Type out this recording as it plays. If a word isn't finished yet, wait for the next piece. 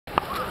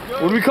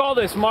What do we call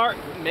this, Mark?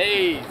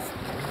 Maze.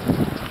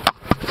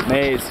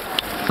 Maze.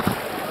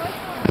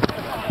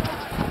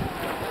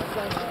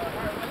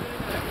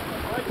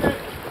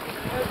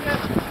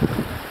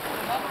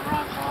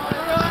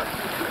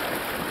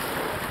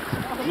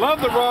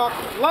 Love the rock.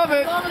 Love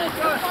it.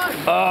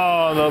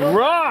 Oh, the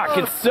rock.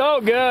 It's so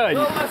good.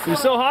 You're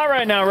so hot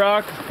right now,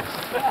 Rock.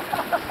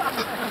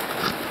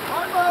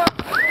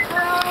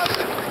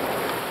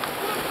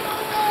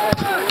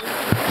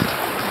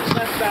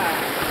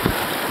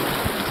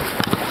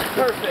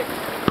 Perfect.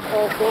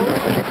 All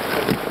forward.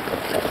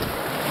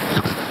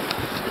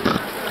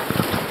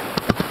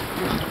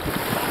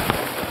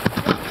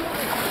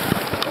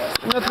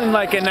 Nothing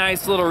like a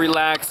nice little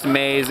relaxed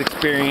maze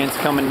experience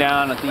coming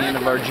down at the end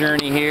of our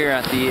journey here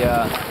at the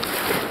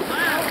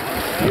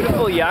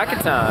beautiful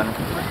Yakuton.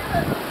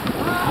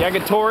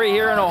 Yakitori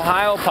here in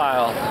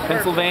Ohiopyle,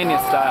 Pennsylvania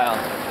style.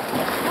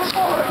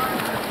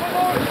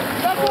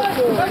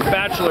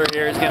 Bachelor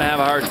here is going to have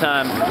a hard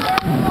time.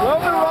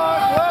 Love the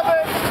rock. Love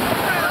it.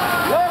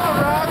 Love the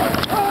rock.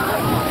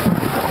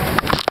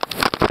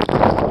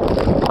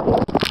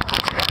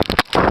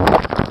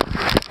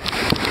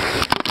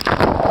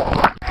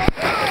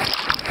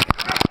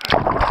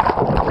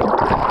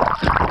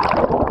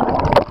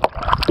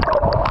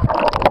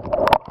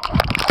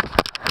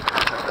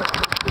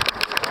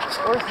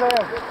 Where's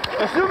Sam?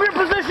 Assume your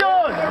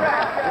position!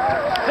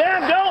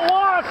 Sam, don't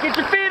walk! Get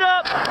your feet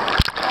up!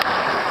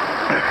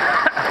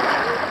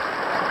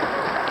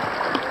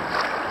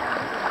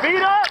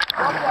 Feet up!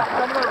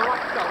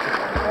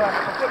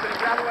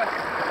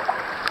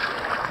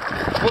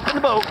 Flip in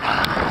the boat.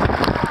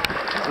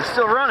 We're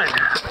still running.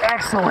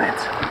 Excellent.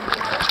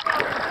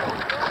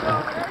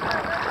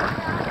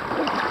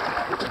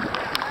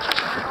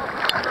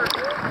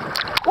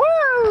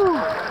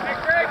 Woo!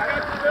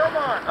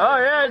 Oh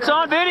yeah, it's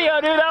on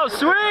video, dude. That was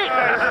sweet.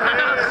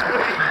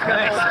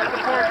 Thanks.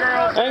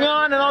 Hang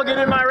on, and I'll get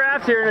in my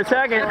raft here in a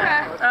second.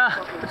 Okay.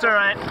 It's all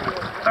right.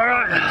 All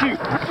right.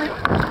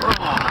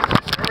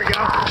 There we go.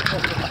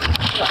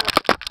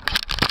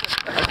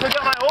 I took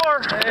out my oar.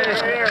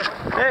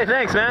 Hey,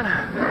 thanks, man.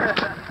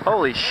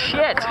 Holy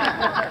shit.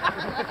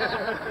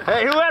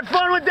 Hey, who had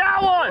fun with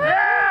that one?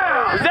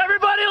 Yeah! Is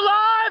everybody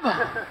alive?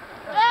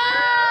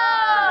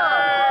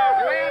 Yeah!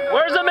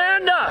 Where's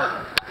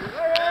Amanda?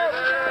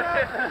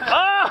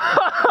 Oh!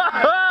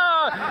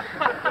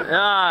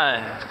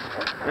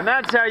 And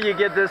that's how you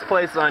get this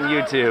place on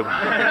YouTube.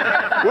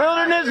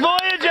 Wilderness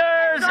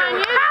Voyagers!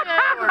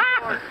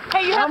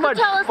 Hey, you How have much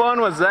to tell us. fun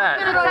was that?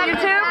 Is it on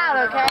YouTube?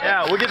 Okay.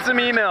 Yeah, we'll get some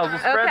emails. We'll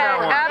spread that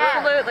one.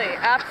 Absolutely,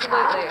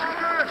 absolutely.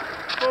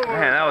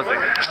 Man, that was a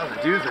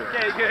doozer.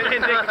 Okay,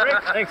 good.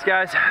 Thanks,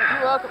 guys.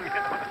 You're welcome.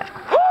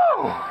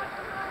 Woo!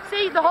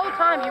 See, the whole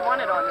time you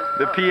wanted on this.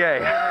 The PA.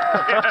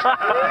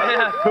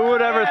 Who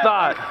would ever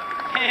thought?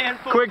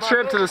 Quick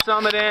trip to the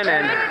Summit Inn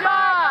and... Good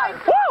job.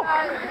 Woo!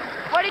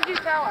 What did you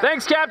tell us?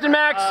 Thanks, Captain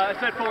Max. I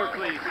said forward,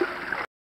 please.